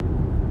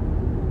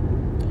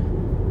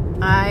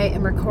I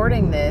am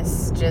recording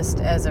this just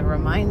as a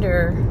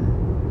reminder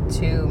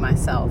to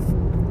myself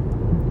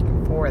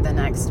for the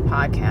next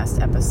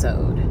podcast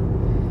episode.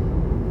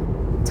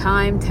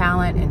 Time,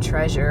 talent, and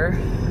treasure.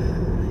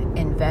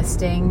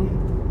 Investing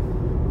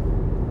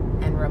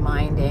and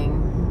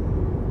reminding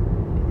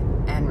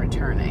and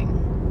returning.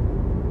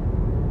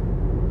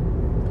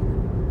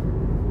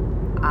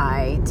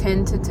 I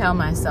tend to tell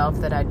myself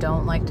that I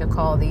don't like to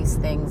call these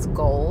things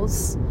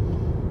goals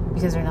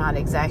because they're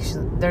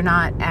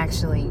not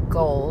actually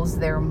goals.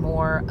 They're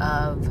more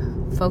of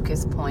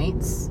focus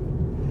points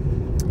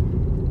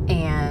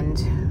and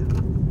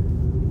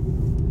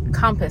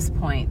compass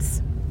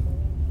points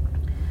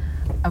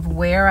of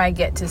where I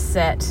get to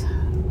set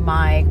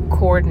my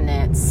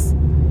coordinates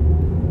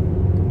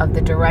of the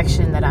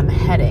direction that I'm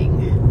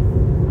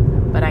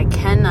heading. But I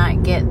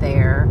cannot get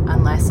there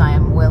unless I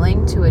am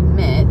willing to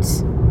admit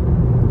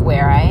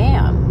where I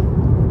am.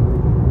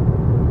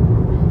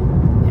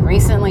 And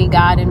recently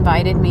God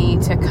invited me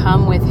to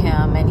come with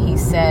him, and he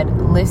said,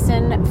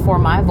 listen for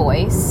my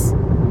voice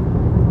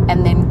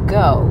and then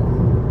go.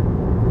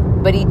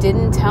 But he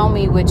didn't tell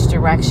me which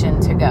direction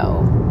to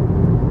go.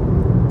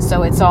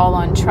 So it's all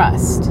on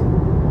trust.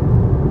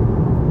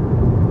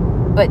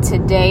 But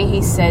today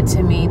he said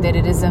to me that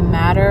it is a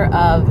matter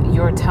of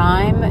your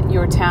time,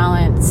 your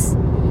talents,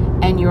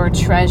 and your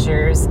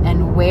treasures,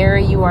 and where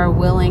you are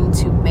willing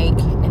to make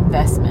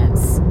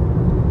investments.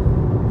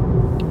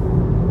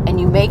 And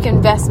you make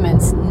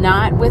investments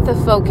not with a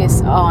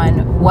focus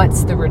on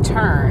what's the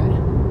return,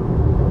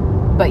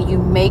 but you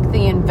make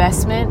the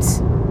investment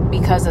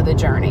because of the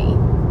journey.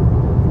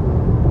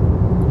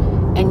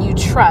 And you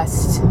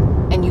trust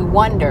and you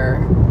wonder,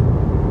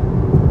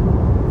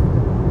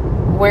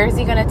 where is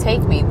he going to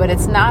take me? But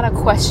it's not a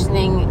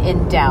questioning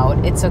in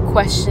doubt. It's a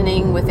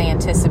questioning with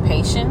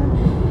anticipation,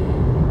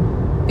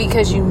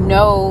 because you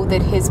know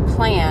that his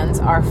plans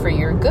are for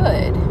your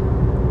good.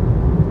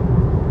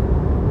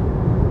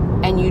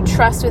 And you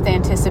trust with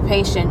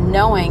anticipation,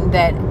 knowing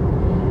that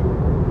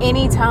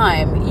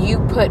anytime you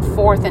put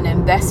forth an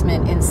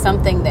investment in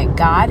something that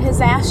God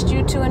has asked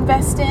you to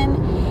invest in,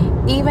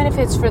 even if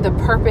it's for the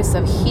purpose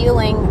of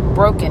healing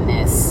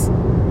brokenness,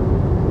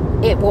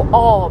 it will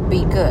all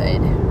be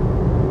good.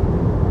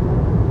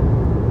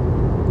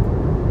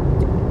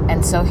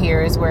 And so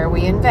here is where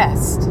we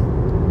invest.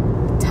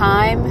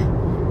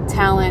 Time,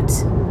 talent,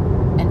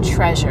 and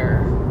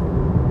treasure.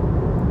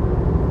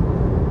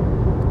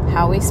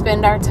 How we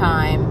spend our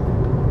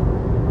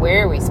time,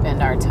 where we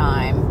spend our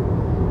time,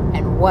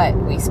 and what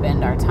we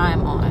spend our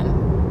time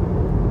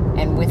on.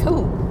 And with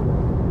who.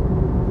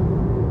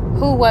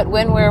 Who, what,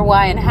 when, where,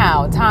 why, and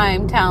how.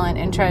 Time, talent,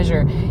 and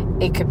treasure.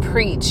 It could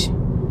preach.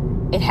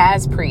 It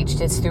has preached.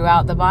 It's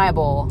throughout the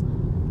Bible.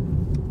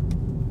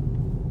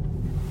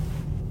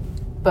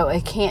 But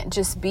it can't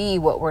just be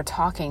what we're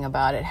talking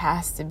about. It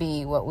has to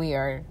be what we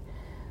are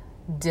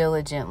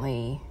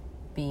diligently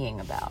being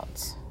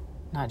about,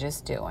 not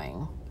just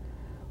doing.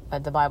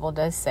 But the Bible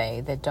does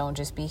say that don't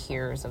just be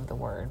hearers of the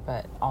word,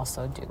 but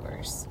also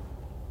doers.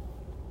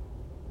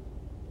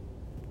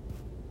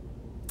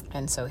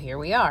 And so here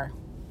we are.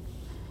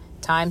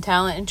 Time,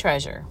 talent, and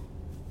treasure.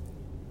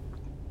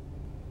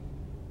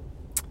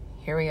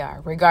 Here we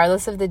are.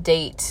 Regardless of the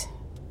date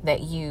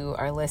that you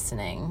are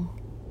listening,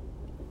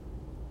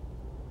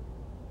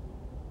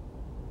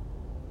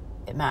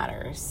 it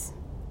matters.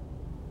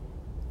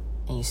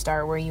 And you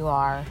start where you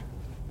are,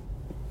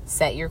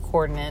 set your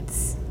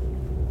coordinates,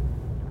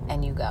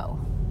 and you go.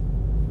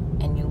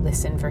 And you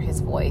listen for his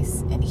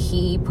voice. And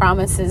he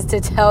promises to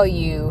tell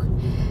you,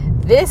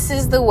 this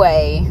is the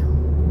way,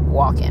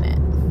 walk in it.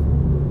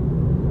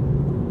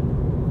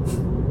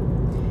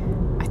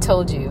 I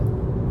told you,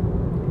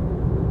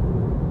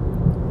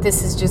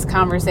 this is just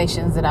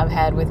conversations that I've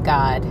had with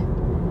God,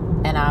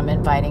 and I'm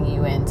inviting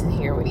you in to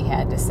hear what he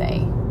had to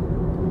say.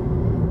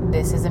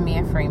 This is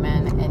Amia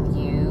Freeman, and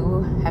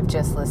you have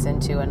just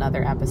listened to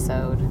another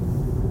episode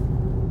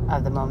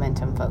of the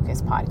Momentum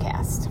Focus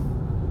podcast.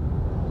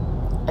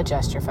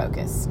 Adjust your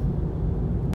focus.